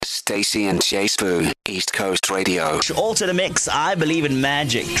Stacey and J Sbu, East Coast Radio. All to the mix. I believe in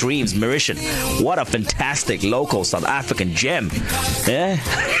magic, dreams, Mauritian. What a fantastic local South African gem. Yeah?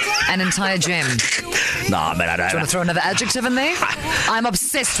 An entire gem. Nah, man, I don't. Do you want to throw another adjective in there? I'm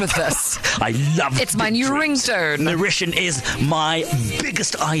obsessed with this. I love it. It's my new ringtone. Mauritian is my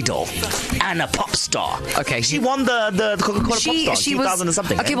biggest idol and a pop star. Okay. She won the Coca-Cola Pop Star 2000 and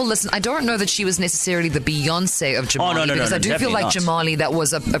something. Okay, well, listen, I don't know that she was necessarily the Beyonce of Jamali. Oh, no, because I do feel like not. Jamali, that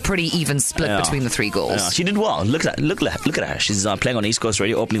was a pretty even split between the three girls. Yeah, she did well. Look at her. She's playing on East Coast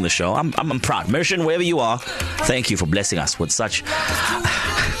Radio, opening the show. I'm proud. Mauritian, wherever you are, thank you for blessing us with such...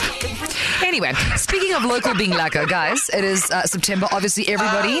 Anyway, speaking of local being lacquer, guys, it is September. Obviously,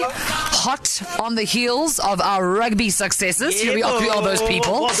 everybody hot on the heels of our rugby successes. Here we are, those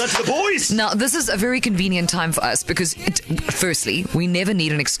people. That's the boys. Now, this is a very convenient time for us because, firstly, we never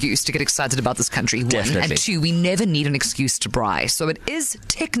need an excuse to get excited about this country. One. Definitely. And two, we never need an excuse to braai. So it is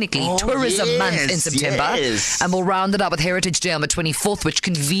technically Tourism Month in September. Yes. And we'll round it up with Heritage Day on the 24th, which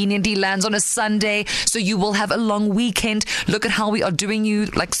conveniently lands on a Sunday. So you will have a long weekend. Look at how we are doing you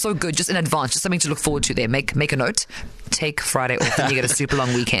so good, just in advance. Just something to look forward to there. Make a note. Take Friday off and you get a super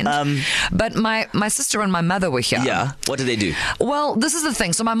long weekend. But my sister and my mother were here. Yeah. What did they do? Well, this is the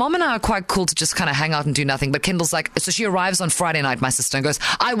thing. So my mom and I are quite cool to just kind of hang out and do nothing. But Kendall's like, so she arrives on Friday night, my sister, and goes,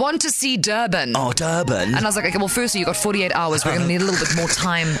 I want to see Durban. Oh, Durban. And I was like, okay, well, firstly, you got 48 hours. We're going to need a little bit more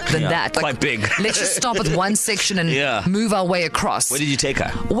time than that. Quite big. Let's just stop at one section and move our way across. Where did you take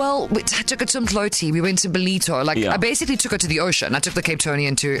her? Well, I took her to Mtloti. We went to Belito. I basically took her to the ocean. I took the Cape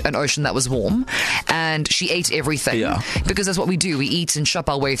Tonian to an ocean that was warm. And she ate everything. Yeah. Because that's what we do. We eat and shop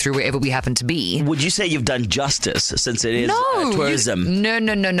our way through wherever we happen to be. Would you say you've done justice since it is tourism? No.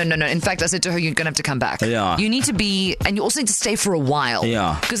 In fact, I said to her, you're going to have to come back. Yeah. You need to be, and you also need to stay for a while.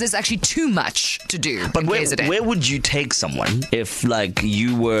 Yeah. Because there's actually too much to do. But where would you take someone if,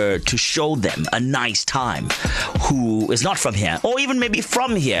 you were to show them a nice time who is not from here, or even maybe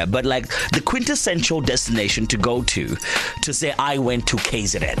from here, but the quintessential destination to go to say, I went to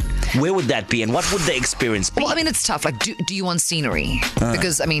KZN? Where would that be, and what would the experience be? Well, it's tough. Do you want scenery?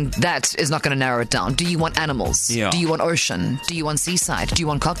 Because, that is not going to narrow it down. Do you want animals? Yeah. Do you want ocean? Do you want seaside? Do you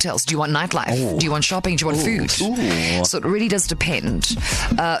want cocktails? Do you want nightlife? Ooh. Do you want shopping? Do you want food? Ooh. So it really does depend.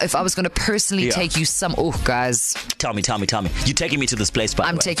 If I was going to personally take you guys. Tell me. You're taking me to this place, by the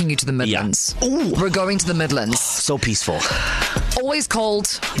way. I'm taking you to the Midlands. Yeah. Ooh. We're going to the Midlands. So peaceful. Always cold.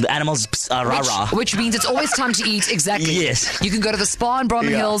 The animals are rah-rah. Which means it's always time to eat. Exactly. Yes. You can go to the spa in Bromham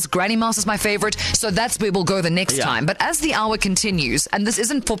Hills. Granny Mouse is my favorite. So that's where we'll go the next time. But as the hour continues, and this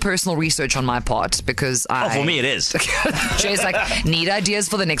isn't for personal research on my part, because for me it is. Jay's need ideas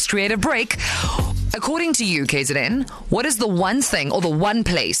for the next creative break. According to you, KZN, what is the one thing or the one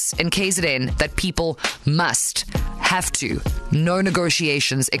place in KZN that people must have to, no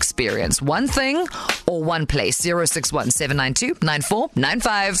negotiations, experience? One thing or one place?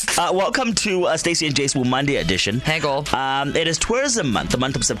 061-792-9495. Welcome to Stacey and J Sbu Monday edition. Hey, girl. It is Tourism Month, the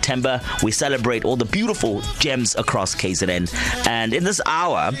month of September. We celebrate all the beautiful gems across KZN. And in this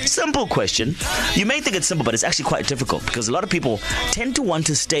hour, simple question. You may think it's simple, but it's actually quite difficult because a lot of people tend to want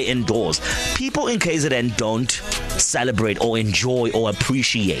to stay indoors. People in KZN don't celebrate or enjoy or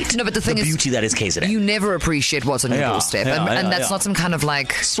appreciate the beauty that is KZN. You never appreciate what's on your doorstep. And that's not some kind of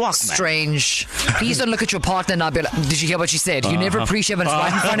Swag, strange... Please don't look at your partner and I'll be like, did you hear what she said? You never appreciate when it's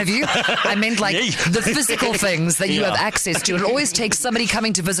right in front of you. I meant the physical things that you have access to. It always takes somebody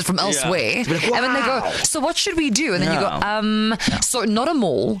coming to visit from elsewhere. And then they go, so what should we do? And then you go, so not a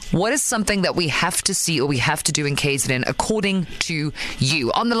mall. What is something that we have to see or we have to do in KZN according to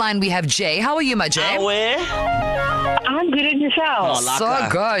you? On the line we have Jay. How are you, my Jay? I'm good at yourself. So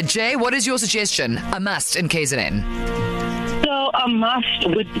good. Jay, what is your suggestion? A must in KZN. So a must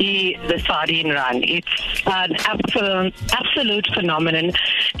would be the sardine run. It's an absolute phenomenon.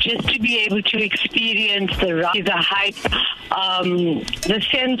 Just to be able to experience the run, the hype, the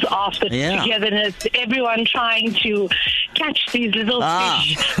sense of the togetherness, everyone trying to catch these little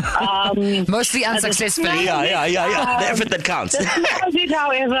fish. Mostly unsuccessfully. The effort that counts. The smell of it,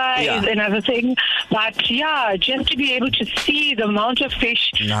 however, is another thing. But just to be able to see the amount of fish,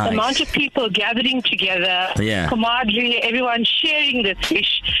 the amount of people gathering together, camaraderie, everyone sharing this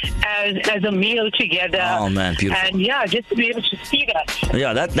fish as a meal together. Oh man, beautiful. And just to be able to see that.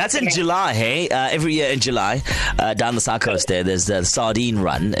 Yeah, that's in July, hey? Every year in July, down the South Coast there's the sardine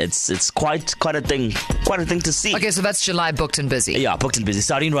run. It's quite a thing to see. Okay, so that's July, booked and busy. Yeah, booked and busy.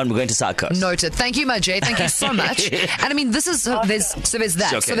 Sardine run, we're going to South Coast. Noted. Thank you, Jay. Thank you so much. And this is there's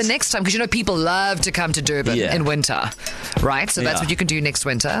that. Showcase. So the next time, because people love to come to Durban in winter, right? So that's what you can do next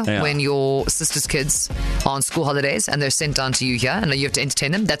winter when your sister's kids are on school holidays and they're sent down to you here and you have to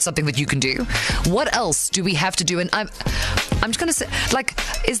entertain them. That's something that you can do. What else do we have to do? And I'm just going to say, like,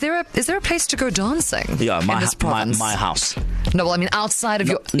 is there a place to go dancing? Yeah, in this province? my house. No, well, I mean, outside of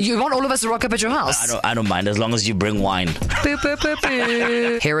you want all of us to rock up at your house? I don't mind as long as you bring wine.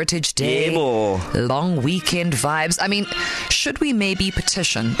 Heritage Day, long weekend vibes. I mean, should we maybe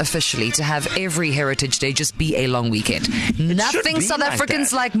petition officially to have every Heritage Day just be a long weekend? Nothing South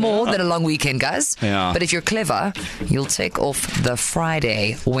Africans like more than a long weekend, guys. Yeah. But if you're clever, you'll take off the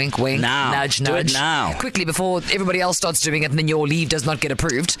Friday. Wink, wink. Now. Nudge, Do nudge. it now. Quickly before everybody else starts doing it and then your leave does not get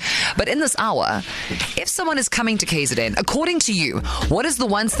approved. But in this hour, if someone is coming to KZN, according to you, what is the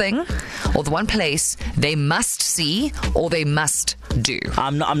one thing or the one place they must see or they must do?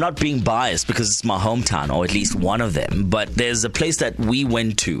 I'm not being biased because it's my hometown, or at least one of them, but there's a place that we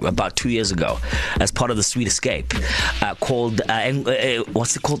went to about 2 years ago as part of the Sweet Escape called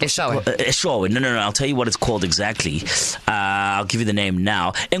what's it called? Eshowe. No, I'll tell you what it's called exactly. I'll give you the name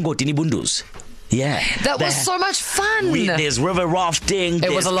now. Engotini Bundus. Yeah. That was so much fun. There's river rafting. It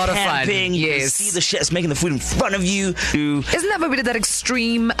was a lot of fun. Yes. You can see the chefs making the food in front of you. Isn't that where we did that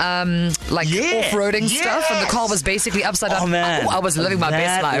extreme off-roading stuff? And the car was basically upside down. Oh, man. I was living my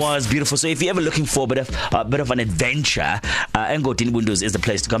best life. That was beautiful. So if you're ever looking for a bit of an adventure, Engotini Bundus is the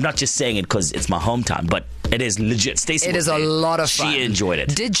place to go. I'm not just saying it because it's my hometown, but it is legit. Stacey, it is a lot of fun. She enjoyed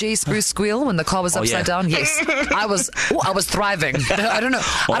it. Did J Sbu squeal when the car was upside down? Yes. I was thriving. I don't know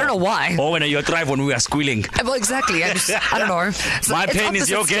why. Or when you thrive when we are squealing. Well, exactly. I don't know. So my pain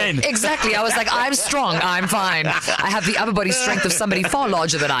is your gain. Exactly. I was like, I'm strong. I'm fine. I have the upper body strength of somebody far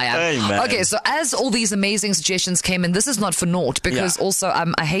larger than I am. Hey, man. Okay, so as all these amazing suggestions came in, this is not for naught because also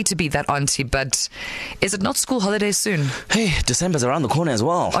I hate to be that auntie, but is it not school holidays soon? Hey, December's around the corner as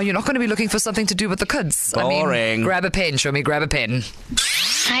well. Oh, you're not going to be looking for something to do with the kids? Boring. I mean, grab a pen. Show me, grab a pen.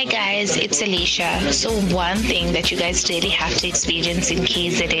 Hi guys, it's Alicia. So one thing that you guys really have to experience in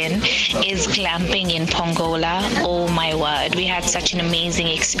KZN is glamping in Pongola. Oh my word, we had such an amazing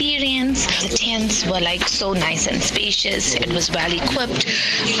experience. The tents were like so nice and spacious. It was well equipped.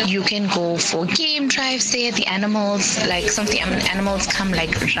 You can go for game drives there. The animals, animals come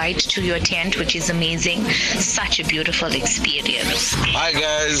like right to your tent, which is amazing. Such a beautiful experience. Hi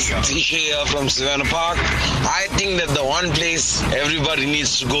guys, Tisha here from Savannah Park. I think that the one place everybody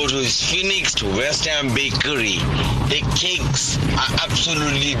needs to go to is Phoenix to West Ham Bakery. The cakes are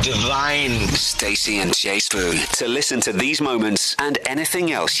absolutely divine. Stacey and J Sbu. To listen to these moments and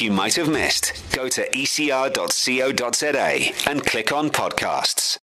anything else you might have missed, go to ecr.co.za and click on podcasts.